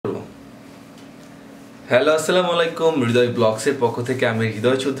Hello আসসালামু আলাইকুম হৃদয় ব্লগসের পক্ষ থেকে আমি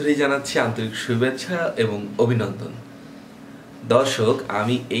হৃদয় চৌধুরী জানাচ্ছি আন্তরিক শুভেচ্ছা এবং অভিনন্দন। দর্শক,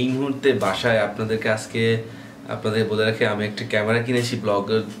 আমি এই মুহূর্তে বাসায় আপনাদের বলে রাখি আমি একটা ক্যামেরা কিনেছি ব্লগ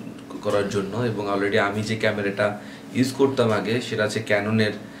করার জন্য, এবং অলরেডি আমি যে ক্যামেরাটা ইউজ করতাম আগে সেটা হচ্ছে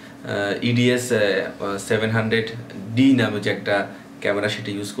ক্যাননের EDS 700D নামে যে একটা ক্যামেরা, সেটা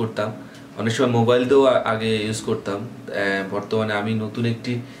ইউজ করতাম। অনেক সময় মোবাইল দিয়েও আগে ইউজ করতাম। বর্তমানে আমি নতুন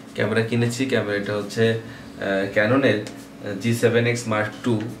একটি ক্যামেরা কিনেছি। ক্যামেরাটা হচ্ছে ক্যাননের G7X Mark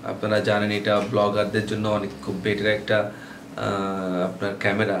II। আপনারা জানেন এটা ব্লগারদের জন্য খুব বেটার একটা আপনার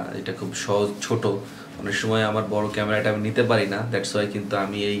ক্যামেরা। এটা খুব সহজ, ছোট। অনেক সময় আমার বড় ক্যামেরাটা আমি নিতে পারি না, দ্যাটস ওয়াই কিন্তু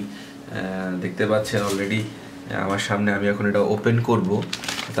আমি এই দেখতে পাচ্ছেন অলরেডি আমার সামনে, আমি এখন এটা ওপেন করব।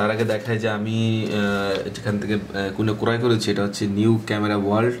 তার আগে দেখায় যে আমি যেখান থেকে ক্রয় করেছি, এটা হচ্ছে নিউ ক্যামেরা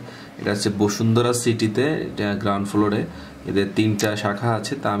ওয়ার্ল্ড। এটা হচ্ছে বসুন্ধরা সিটিতে, এটা গ্রাউন্ড ফ্লোরে। এদের 3টা শাখা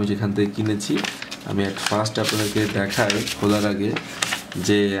আছে, তা আমি যেখান থেকে কিনেছি আমি ফার্স্ট আপনাদেরকে দেখাই খোলার আগে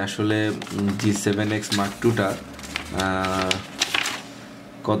যে আসলে G7X Mark IIটা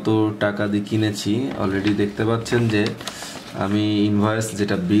কত টাকা দিয়ে কিনেছি। অলরেডি দেখতে পাচ্ছেন যে আমি ইনভয়েস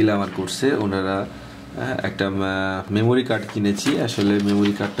যেটা বিল আমার করছে, ওনারা একটা মেমোরি কার্ড কিনেছি। আসলে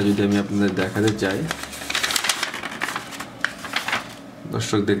মেমোরি কার্ডটা যদি আমি আপনাদের দেখাতে চাই,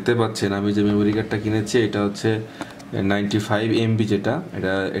 দর্শক দেখতে পাচ্ছেন আমি যে মেমোরি কার্ডটা কিনেছি এটা হচ্ছে 95 MB, যেটা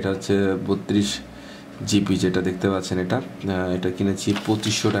এটা হচ্ছে 32 GB, যেটা দেখতে পাচ্ছেন। এটা কিনেছি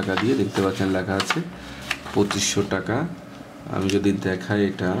 2500 টাকা দিয়ে। দেখতে পাচ্ছেন লেখা আছে 2500 টাকা। আমি যদি দেখাই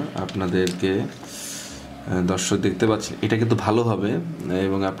এটা আপনাদেরকে, দর্শক দেখতে পাচ্ছেন এটা কিন্তু ভালো হবে।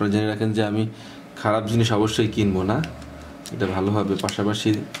 এবং আপনারা জেনে রাখেন যে আমি খারাপ জিনিস অবশ্যই কিনবো না, এটা ভালো হবে।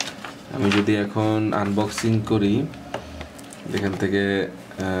 পাশাপাশি আমি যদি এখন আনবক্সিং করি, এখান থেকে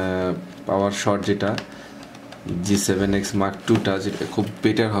পাওয়ার শট যেটা G7X Mark IIটা, যেটা খুব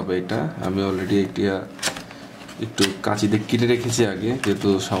বেটার হবে। এটা আমি অলরেডি একটু কাঁচি দিয়ে কেটে রেখেছি আগে, যেহেতু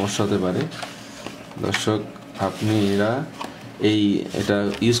সমস্যা হতে পারে। দর্শক, আপনারা এটা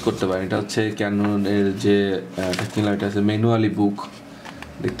ইউজ করতে পারেন। এটা হচ্ছে ক্যাননের যে কিনলাম, এটা হচ্ছে ম্যানুয়ালি বুক।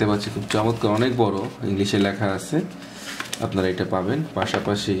 দেখতে পাচ্ছি খুব চমৎকার, অনেক বড়, ইংলিশে লেখা আছে, আপনারা এটা পাবেন।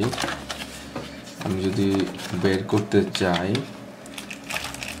 পাশাপাশি আমি যদি বের করতে চাই,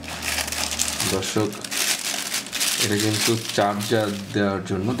 দর্শক এটা কিন্তু চার্জার দেওয়ার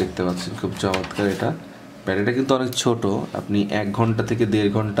জন্য, দেখতে পাচ্ছেন খুব চমৎকার। এটা ব্যাটারিটা কিন্তু অনেক ছোট, আপনি 1 ঘন্টা থেকে 1.5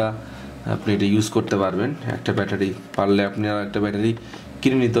 ঘন্টা আপনি এটা ইউজ করতে পারবেন। একটা ব্যাটারি পারলে আপনি আর একটা ব্যাটারি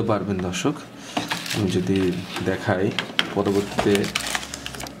কিনে নিতে পারবেন। দর্শক, আমি যদি দেখাই পরবর্তীতে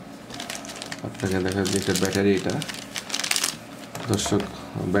আপনাকে দেখা যায় একটা ব্যাটারি। এটা দর্শক,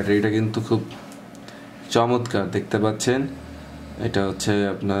 ব্যাটারিটা কিন্তু খুব চমৎকার, দেখতে পাচ্ছেন। এটা হচ্ছে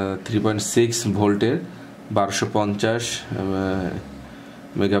আপনার 3.6 ভোল্টের 1250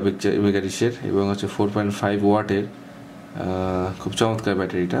 মেগারিশের, এবং হচ্ছে 4.5 ওয়াটের। খুব চমৎকার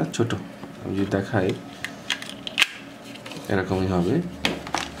ব্যাটারিটা, ছোট। আমি যদি দেখাই এরকমই হবে।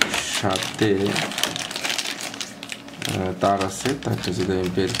 সাথে তার আছে, তারটা যদি আমি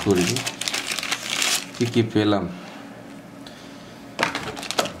বের করি কি পেলাম।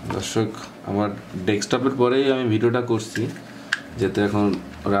 দর্শক, আমার ডেস্কটপের পরেই আমি ভিডিওটা করছি, যেহেতু এখন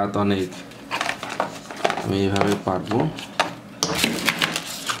রাত অনেক, আমি এইভাবে পারবো।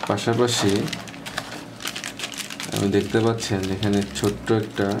 পাশাপাশি আমি দেখতে পাচ্ছেন এখানে ছোট্ট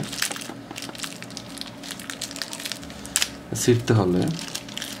একটা ছিঁড়তে হলে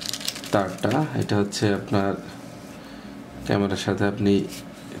তারটা, এটা হচ্ছে আপনার ক্যামেরার সাথে আপনি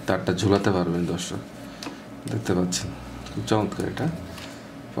তারটা ঝুলাতে পারবেন। দর্শক দেখতে পাচ্ছেন খুব চমৎকার এটা।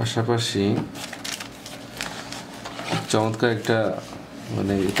 পাশাপাশি চমৎকার একটা,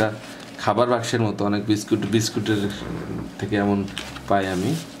 মানে এটা খাবার বাক্সের মতো, অনেক বিস্কুটের থেকে এমন পাই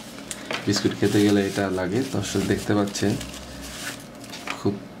আমি, বিস্কুট খেতে গেলে এটা লাগে। দর্শক দেখতে পাচ্ছেন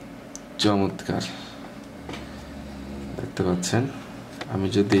খুব চমৎকার, দেখতে পাচ্ছেন। আমি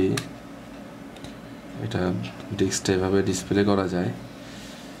যদি এটা ডিস্কটা এভাবে ডিসপ্লে করা যায়,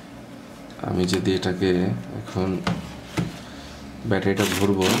 আমি যদি এটাকে এখন ব্যাটারিটা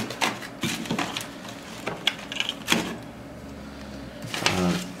ভরবো,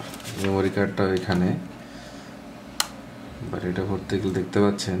 আর মেমোরি কার্ডটা এখানে, ব্যাটারিটা ভরতে গেলে দেখতে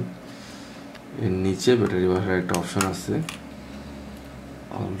পাচ্ছেন এর নিচে ব্যাটারি বসার একটা অপশন আছে।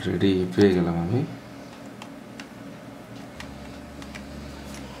 অলরেডি পেয়ে গেলাম আমি।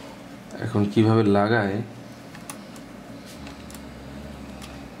 এখন কিভাবে লাগায়,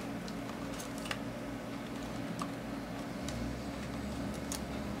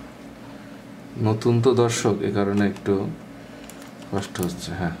 নতুন তো দর্শক, এ কারণে একটু কষ্ট হচ্ছে।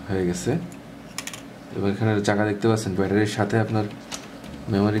 হ্যাঁ, হয়ে গেছে। এবং এখানে চাকা দেখতে পাচ্ছেন, ব্যাটারির সাথে আপনার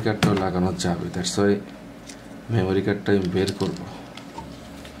মেমোরি কার্ডটাও লাগানো যাবে। দ্যাটস ওয়াই মেমোরি কার্ডটা আমি বের করব,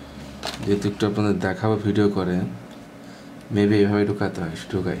 যেহেতু একটু আপনাদের দেখাবো ভিডিও করে, মেবি এইভাবে ঢুকাতে হয়,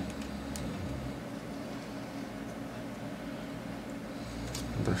 ঢুকাই।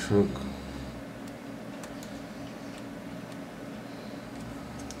 দর্শক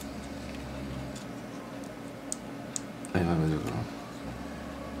এইভাবে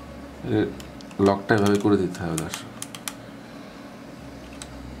লকটা এভাবে করে দিতে হবে দর্শক।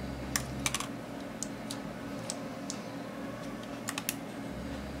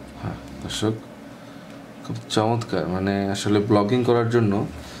 হ্যাঁ দর্শক, খুব চমৎকার, মানে আসলে ব্লগিং করার জন্য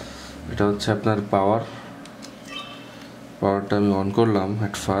এটা হচ্ছে আপনার পাওয়ারটা আমি অন করলাম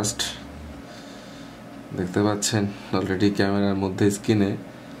অ্যাট ফার্স্ট। দেখতে পাচ্ছেন অলরেডি ক্যামেরার মধ্যে স্ক্রিনে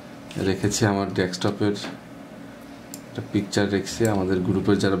রেখেছি আমার ডেস্কটপের একটা পিকচার রেখেছি আমাদের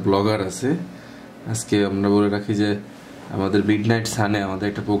গ্রুপের যারা ব্লগার আছে। আজকে আমরা বলে রাখি যে আমাদের মিডনাইট সানে আমাদের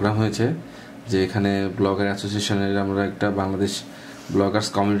একটা প্রোগ্রাম হয়েছে, যে এখানে ব্লগার অ্যাসোসিয়েশনের আমরা একটা বাংলাদেশ ব্লগার্স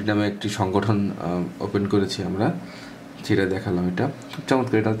কমিউনিটি নামে একটি সংগঠন ওপেন করেছি আমরা, সেটা দেখালাম। এটা খুব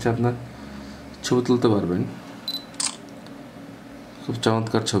চমৎকার, এটা হচ্ছে আপনার ছবি তুলতে পারবেন, খুব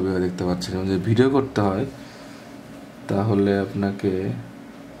চমৎকার ছবি হয় দেখতে পাচ্ছেন। যদি ভিডিও করতে হয় তাহলে আপনাকে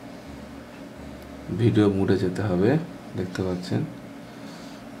ভিডিও মোডে যেতে হবে, দেখতে পাচ্ছেন।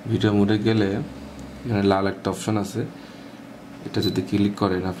 ভিডিও মোডে গেলে এখানে লাল একটা অপশন আছে, এটা যদি ক্লিক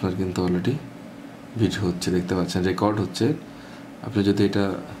করেন আপনার কিন্তু অলরেডি ভিডিও হচ্ছে, দেখতে পাচ্ছেন রেকর্ড হচ্ছে। আপনি যদি এটা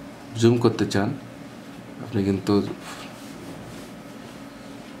জুম করতে চান আপনি কিন্তু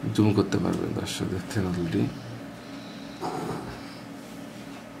জুম করতে পারবেন দর্শক, দেখছেন অলরেডি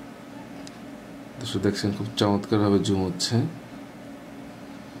দর্শক, দেখছেন খুব চমৎকারভাবে জুম হচ্ছে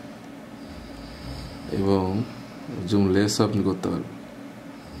এবং জুম লেসও আপনি করতে পারবেন।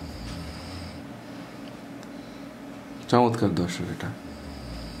 চমৎকার দর্শক এটা,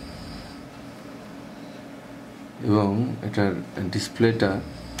 এবং এটার ডিসপ্লেটা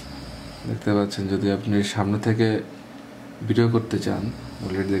দেখতে পাচ্ছেন। যদি আপনি সামনে থেকে ভিডিও করতে চান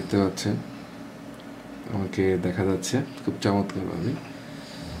অলরেডি দেখতে পাচ্ছেন আমাকে দেখা যাচ্ছে খুব চমৎকারভাবে,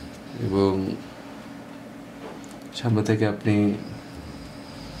 এবং সামনে থেকে আপনি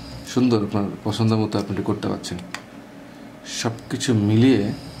সুন্দর আপনার পছন্দ মতো আপনি করতে পারছেন। সব কিছু মিলিয়ে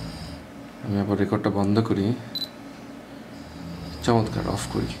আমি আবার রেকর্ডটা বন্ধ করি, চমৎকার অফ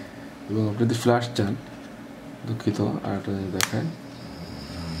করি, এবং আপনি যদি ফ্ল্যাশ চান, দুঃখিত আর একটা দেখায়,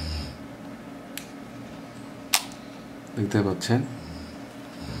 দেখতে পাচ্ছেন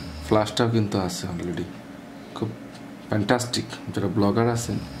ফ্ল্যাশটাও কিন্তু আছে অলরেডি। খুব ফ্যান্টাস্টিক, যারা ব্লগার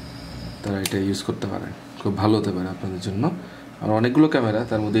আছেন তারা এটা ইউজ করতে পারেন, খুব ভালো হতে পারে আপনাদের জন্য। আর অনেকগুলো ক্যামেরা,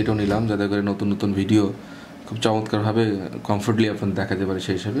 তার মধ্যে এটাও নিলাম যাতে করে নতুন নতুন ভিডিও খুব চমৎকারভাবে কমফোর্টলি আপনার দেখা যেতে পারে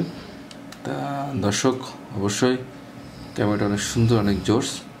সেই হিসাবে। তা দর্শক অবশ্যই ক্যামেরাটা অনেক সুন্দর, অনেক জোস।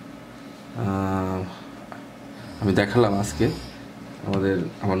 আমি দেখালাম আজকে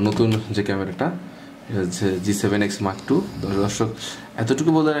আমার নতুন যে ক্যামেরাটা, এটা হচ্ছে G7X Mark II। দর্শক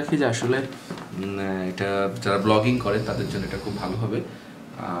এতটুকু বলে রাখি যে আসলে এটা যারা ব্লগিং করে তাদের জন্য এটা খুব ভালো হবে।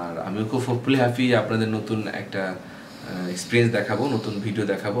 আর আমিও খুব হোপফুলি হ্যাপি আপনাদের নতুন একটা এক্সপিরিয়েন্স দেখাবো, নতুন ভিডিও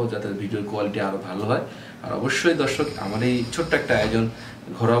দেখাবো, যাতে ভিডিওর কোয়ালিটি আরও ভালো হয়। আর অবশ্যই দর্শক আমার এই ছোট্ট একটা আয়োজন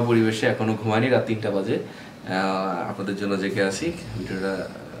ঘরোয়া পরিবেশে, এখনও ঘুমাইনি, রাত 3টা বাজে, আপনাদের জন্য জেগে আছি ভিডিওটা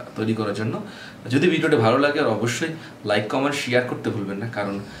তৈরি করার জন্য। যদি ভিডিওটা ভালো লাগে আর অবশ্যই লাইক কমেন্ট শেয়ার করতে ভুলবেন না,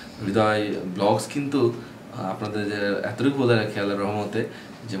 কারণ হৃদয় ব্লগস কিন্তু আপনাদের এতটুকু বলে রাখি আল্লাহর রহমতে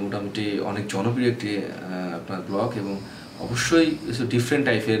যে মোটামুটি অনেক জনপ্রিয় একটি আপনার ব্লগ, এবং অবশ্যই কিছু ডিফারেন্ট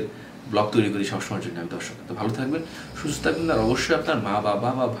টাইপের ব্লগ তৈরি করি সবসময়ের জন্য আমি। দর্শক তো ভালো থাকবেন, সুস্থ থাকবেন, আর অবশ্যই আপনার মা বাবা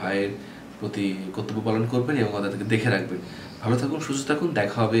বা ভাইয়ের প্রতি কর্তব্য পালন করবেন এবং তাদেরকে দেখে রাখবেন। ভালো থাকুন, সুস্থ থাকুন,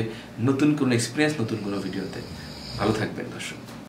 দেখা হবে নতুন কোনো এক্সপিরিয়েন্স, নতুন কোনো ভিডিওতে। ভালো থাকবেন দর্শক।